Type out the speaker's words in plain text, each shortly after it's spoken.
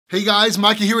Hey guys,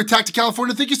 Mikey here with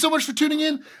TactiCalifornia. Thank you so much for tuning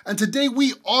in. And today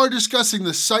we are discussing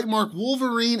the Sightmark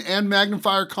Wolverine and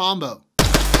Magnifier combo.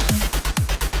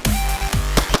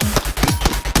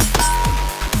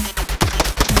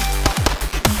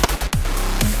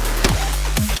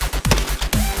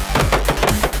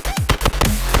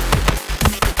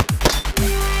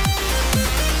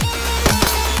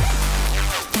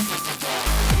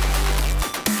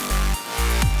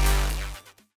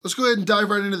 Let's go ahead and dive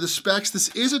right into the specs. This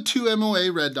is a 2 MOA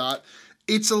red dot.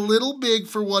 It's a little big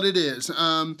for what it is.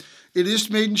 It is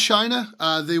made in China.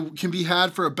 They can be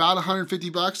had for about 150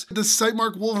 bucks. The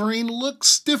Sightmark Wolverine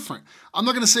looks different. I'm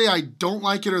not gonna say I don't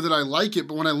like it or that I like it,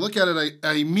 but when I look at it,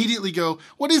 I immediately go,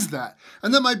 what is that?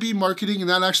 And that might be marketing, and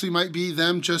that actually might be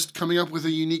them just coming up with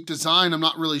a unique design. I'm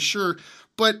not really sure,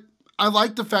 but I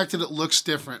like the fact that it looks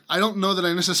different. I don't know that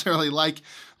I necessarily like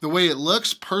the way it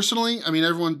looks personally. I mean,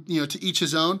 everyone, to each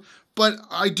his own, but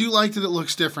I do like that it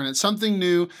looks different. It's something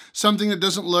new, something that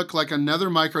doesn't look like another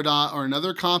microdot or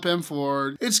another comp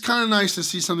M4. It's kind of nice to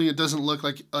see something that doesn't look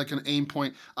like an aim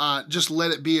point. Just let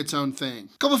it be its own thing.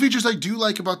 A couple of features I do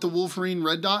like about the Wolverine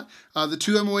red dot. The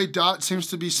 2 MOA dot seems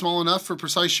to be small enough for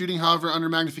precise shooting. However, under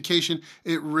magnification,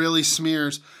 it really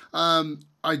smears.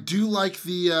 I do like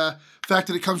the fact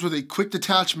that it comes with a quick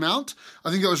detach mount.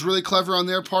 I think that was really clever on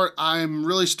their part. I'm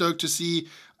really stoked to see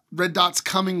red dots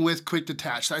coming with quick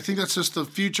detach. I think that's just the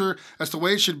future. That's the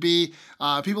way it should be.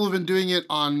 People have been doing it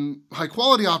on high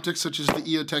quality optics such as the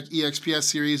EOTech EXPS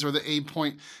series or the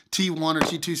Aimpoint T1 or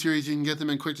T2 series. You can get them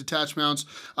in quick detach mounts.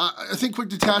 I think quick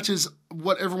detach is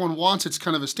what everyone wants. It's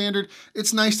kind of a standard.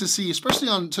 It's nice to see, especially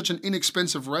on such an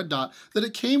inexpensive red dot, that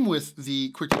it came with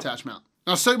the quick detach mount.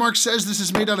 Now, Sightmark says this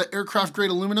is made out of aircraft-grade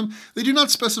aluminum. They do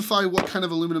not specify what kind of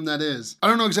aluminum that is. I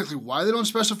don't know exactly why they don't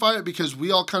specify it, because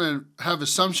we all kind of have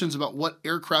assumptions about what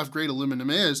aircraft-grade aluminum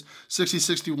is,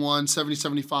 6061,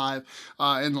 7075,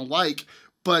 and the like.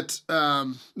 But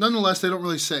nonetheless, they don't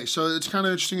really say. So it's kind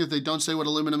of interesting that they don't say what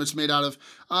aluminum it's made out of.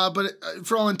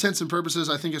 For all intents and purposes,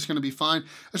 I think it's going to be fine.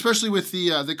 Especially with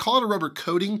the, they call it a rubber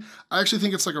coating. I actually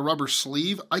think it's like a rubber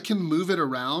sleeve. I can move it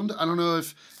around. I don't know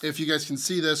if you guys can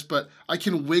see this, but I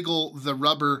can wiggle the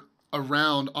rubber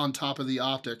around on top of the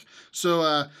optic.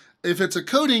 So if it's a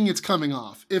coating, it's coming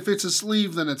off. If it's a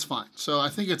sleeve, then it's fine. So I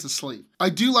think it's a sleeve. I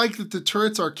do like that the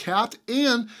turrets are capped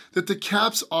and that the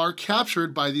caps are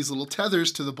captured by these little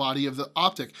tethers to the body of the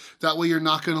optic. That way you're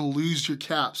not gonna lose your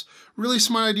caps. Really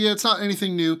smart idea. It's not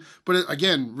anything new, but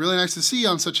again, really nice to see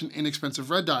on such an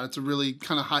inexpensive red dot. It's a really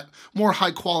kind of more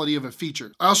high quality of a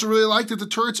feature. I also really like that the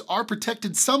turrets are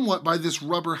protected somewhat by this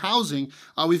rubber housing.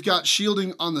 We've got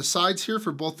shielding on the sides here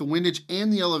for both the windage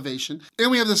and the elevation. And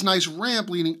we have this nice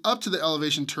ramp leading up to the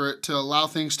elevation turret to allow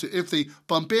things to, if they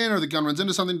bump in or the gun runs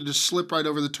into something, to just slip right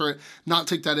over the turret, not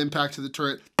take that impact to the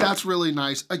turret. That's really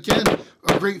nice. Again,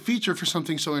 a great feature for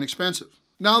something so inexpensive.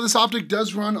 Now, this optic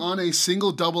does run on a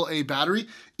single AA battery.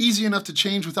 Easy enough to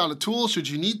change without a tool should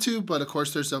you need to, but of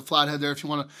course there's a flathead there if you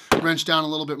want to wrench down a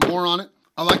little bit more on it.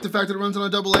 I like the fact that it runs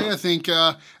on a AA. I think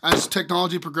as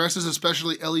technology progresses,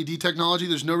 especially LED technology,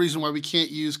 there's no reason why we can't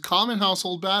use common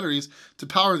household batteries to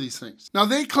power these things. Now,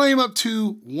 they claim up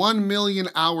to 1 million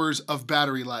hours of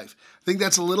battery life. I think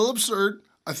that's a little absurd.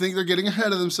 I think they're getting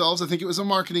ahead of themselves. I think it was a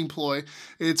marketing ploy.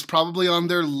 It's probably on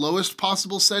their lowest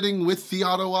possible setting with the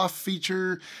auto off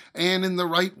feature and in the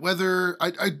right weather.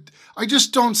 I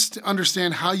just don't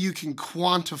understand how you can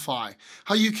quantify,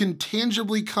 how you can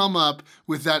tangibly come up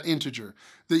with that integer.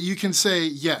 That you can say,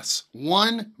 yes,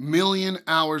 1 million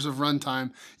hours of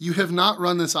runtime. You have not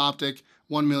run this optic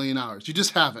 1 million hours. You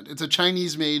just haven't. It's a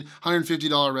Chinese-made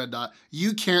 $150 red dot.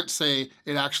 You can't say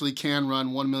it actually can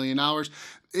run 1 million hours.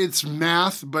 It's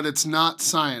math, but it's not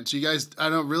science. You guys, I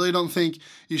really don't think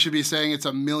you should be saying it's a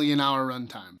 1 million hour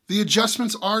runtime. The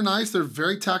adjustments are nice. They're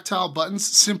very tactile buttons,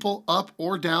 simple up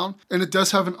or down. And it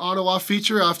does have an auto off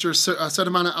feature. After a set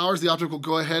amount of hours, the optic will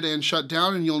go ahead and shut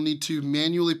down and you'll need to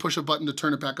manually push a button to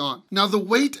turn it back on. Now, the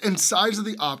weight and size of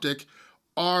the optic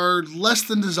are less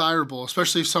than desirable,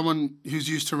 especially if someone who's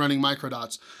used to running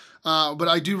microdots. But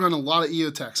I do run a lot of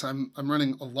EOTechs. I'm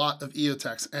running a lot of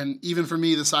EOTechs, and even for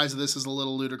me, the size of this is a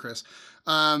little ludicrous.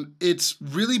 It's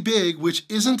really big, which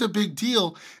isn't a big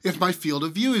deal if my field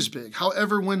of view is big.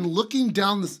 However, when looking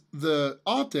down the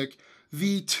optic,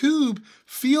 the tube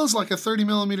feels like a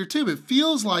 30mm tube. It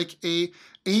feels like a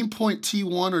Aimpoint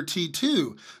T1 or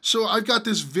T2. So I've got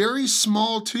this very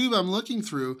small tube I'm looking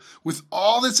through with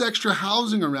all this extra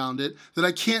housing around it that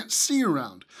I can't see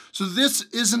around. So this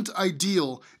isn't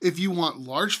ideal if you want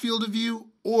large field of view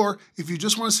or if you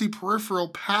just want to see peripheral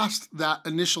past that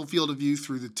initial field of view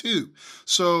through the tube.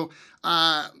 So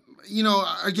you know,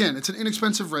 again, it's an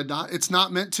inexpensive red dot. It's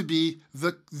not meant to be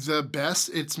the best.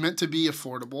 It's meant to be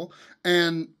affordable.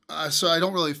 And so I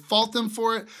don't really fault them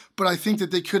for it, but I think that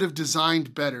they could have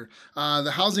designed better.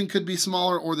 The housing could be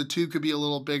smaller or the tube could be a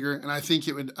little bigger, and I think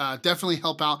it would definitely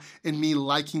help out in me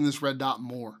liking this red dot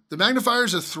more. The magnifier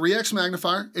is a 3x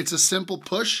magnifier. It's a simple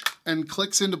push and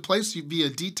clicks into place via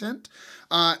detent,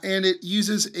 and it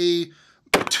uses a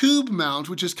tube mount,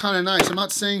 which is kind of nice. I'm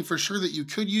not saying for sure that you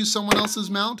could use someone else's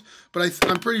mount, but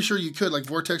I'm pretty sure you could, like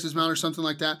Vortex's mount or something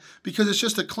like that, because it's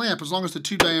just a clamp as long as the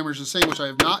tube diameter is the same, which I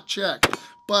have not checked.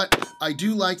 But I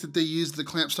do like that they use the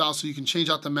clamp style so you can change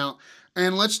out the mount.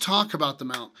 And let's talk about the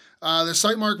mount. The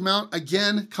Sightmark mount,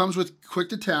 again, comes with quick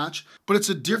detach, but it's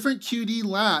a different QD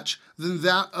latch than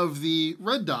that of the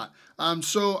red dot.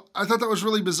 So I thought that was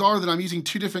really bizarre that I'm using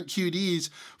two different QDs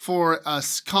for a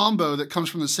combo that comes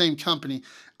from the same company.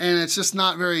 And it's just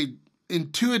not very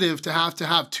intuitive to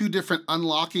have two different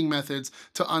unlocking methods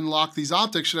to unlock these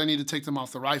optics should I need to take them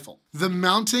off the rifle. The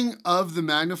mounting of the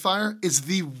magnifier is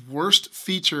the worst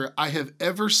feature I have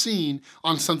ever seen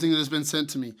on something that has been sent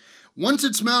to me. Once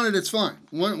it's mounted, it's fine.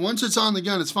 Once it's on the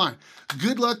gun, it's fine.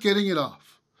 Good luck getting it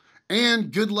off.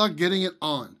 And good luck getting it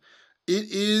on. It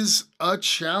is a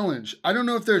challenge. I don't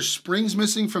know if there's springs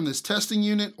missing from this testing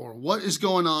unit or what is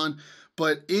going on,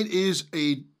 but it is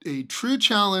a true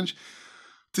challenge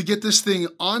to get this thing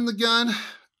on the gun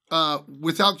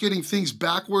without getting things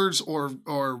backwards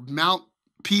or mount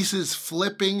pieces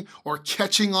flipping or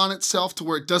catching on itself to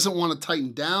where it doesn't want to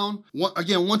tighten down.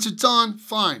 Again, once it's on,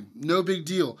 fine, no big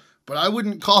deal. But I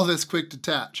wouldn't call this quick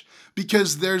detach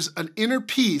because there's an inner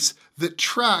piece that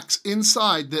tracks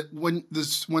inside that when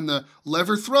the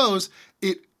lever throws,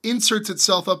 it inserts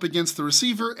itself up against the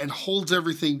receiver and holds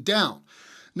everything down.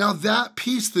 Now that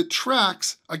piece that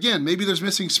tracks, again, maybe there's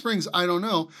missing springs, I don't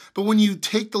know, but when you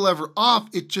take the lever off,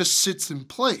 it just sits in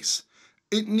place.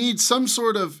 It needs some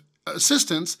sort of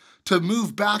assistance to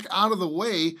move back out of the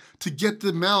way to get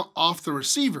the mount off the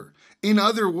receiver. In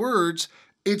other words,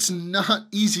 it's not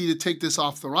easy to take this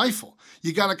off the rifle.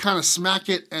 You got to kind of smack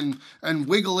it and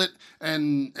wiggle it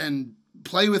and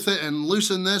play with it and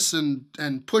loosen this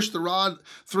and push the rod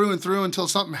through and through until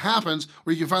something happens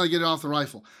where you can finally get it off the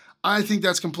rifle. I think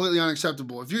that's completely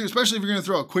unacceptable. Especially if you're gonna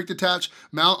throw a quick detach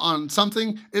mount on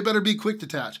something, it better be quick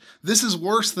detach. This is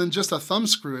worse than just a thumb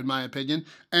screw in my opinion,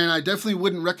 and I definitely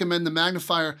wouldn't recommend the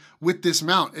magnifier with this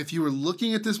mount. If you were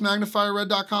looking at this magnifier red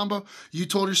dot combo, you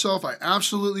told yourself, I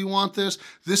absolutely want this.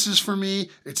 This is for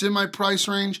me, it's in my price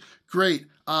range, great.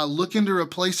 Look into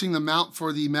replacing the mount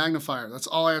for the magnifier. That's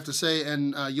all I have to say,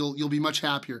 and you'll be much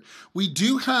happier. We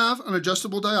do have an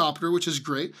adjustable diopter, which is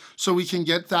great, so we can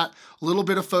get that little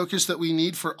bit of focus that we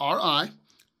need for our eye.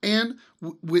 And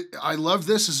I love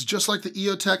this. It's just like the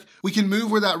EOTech. We can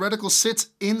move where that reticle sits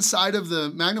inside of the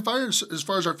magnifier as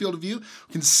far as our field of view.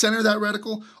 We can center that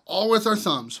reticle all with our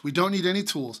thumbs. We don't need any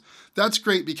tools. That's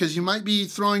great because you might be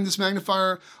throwing this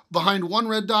magnifier behind one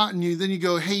red dot and then you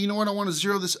go, hey, you know what? I want to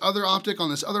zero this other optic on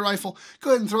this other rifle.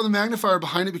 Go ahead and throw the magnifier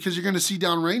behind it because you're going to see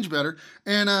downrange better.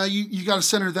 And you got to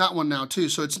center that one now too.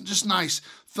 So it's just nice.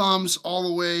 Thumbs all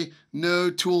the way, no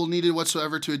tool needed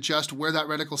whatsoever to adjust where that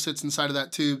reticle sits inside of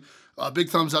that tube. Big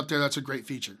thumbs up there, that's a great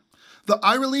feature. The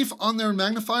eye relief on their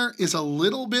magnifier is a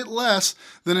little bit less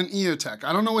than an EOTech.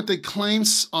 I don't know what they claim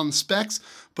on specs,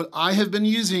 but I have been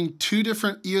using two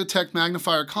different EOTech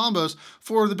magnifier combos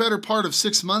for the better part of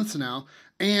 6 months now.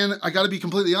 And I gotta be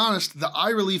completely honest, the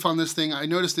eye relief on this thing, I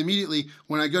noticed immediately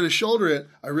when I go to shoulder it,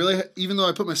 even though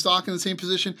I put my stock in the same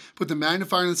position, put the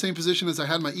magnifier in the same position as I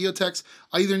had my EOTechs,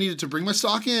 I either needed to bring my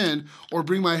stock in or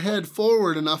bring my head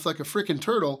forward enough like a freaking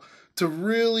turtle to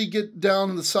really get down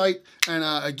in the sight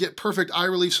and get perfect eye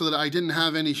relief so that I didn't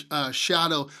have any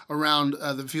shadow around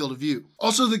the field of view.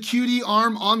 Also, the QD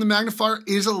arm on the magnifier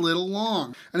is a little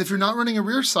long. And if you're not running a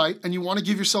rear sight and you want to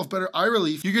give yourself better eye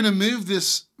relief, you're gonna move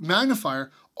this magnifier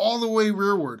all the way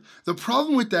rearward. The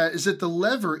problem with that is that the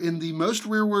lever in the most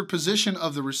rearward position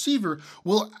of the receiver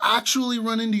will actually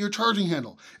run into your charging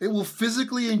handle. It will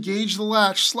physically engage the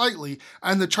latch slightly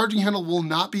and the charging handle will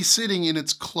not be sitting in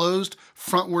its closed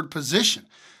frontward position.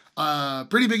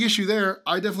 Pretty big issue there.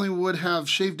 I definitely would have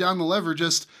shaved down the lever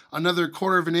just another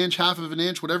 1/4 of an inch, 1/2 of an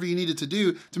inch, whatever you needed to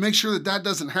do to make sure that that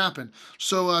doesn't happen.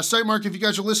 So Sightmark, if you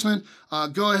guys are listening,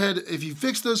 go ahead. If you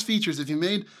fix those features, if you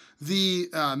made the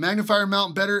magnifier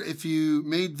mount better, if you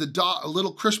made the dot a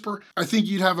little crisper, I think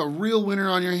you'd have a real winner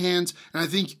on your hands. And I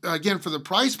think, again, for the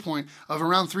price point of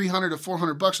around 300 to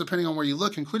 400 bucks, depending on where you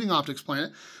look, including Optics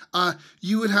Planet,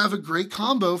 you would have a great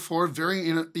combo for a very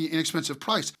inexpensive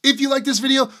price. If you like this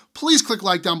video, please click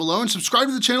like down below and subscribe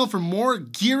to the channel for more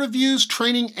gear reviews,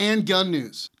 training, and gun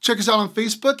news. Check us out on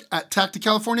Facebook at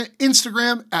TactiCalifornia,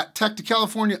 Instagram at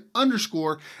TactiCalifornia_,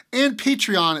 and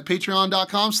Patreon at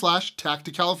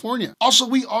patreon.com/TactiCalifornia. Also,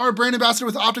 we are a brand ambassador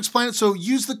with Optics Planet, so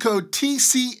use the code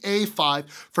TCA5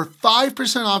 for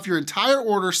 5% off your entire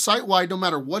order site-wide, no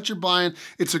matter what you're buying.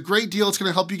 It's a great deal. It's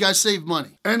gonna help you guys save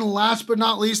money. And last but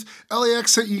not least,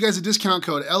 LAX sent you guys a discount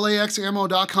code,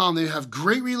 laxammo.com. They have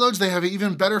great reloads. They have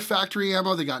even better factory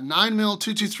ammo. They got 9mm,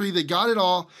 223, they got it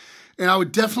all. And I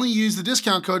would definitely use the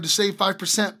discount code to save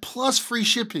 5% plus free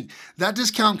shipping. That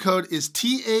discount code is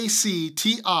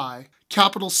TACTI,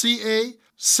 capital CA,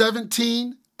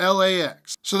 17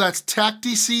 LAX. So that's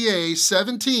TACTICA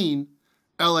 17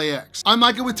 LAX. I'm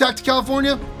Micah with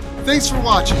TactiCalifornia. Thanks for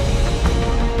watching.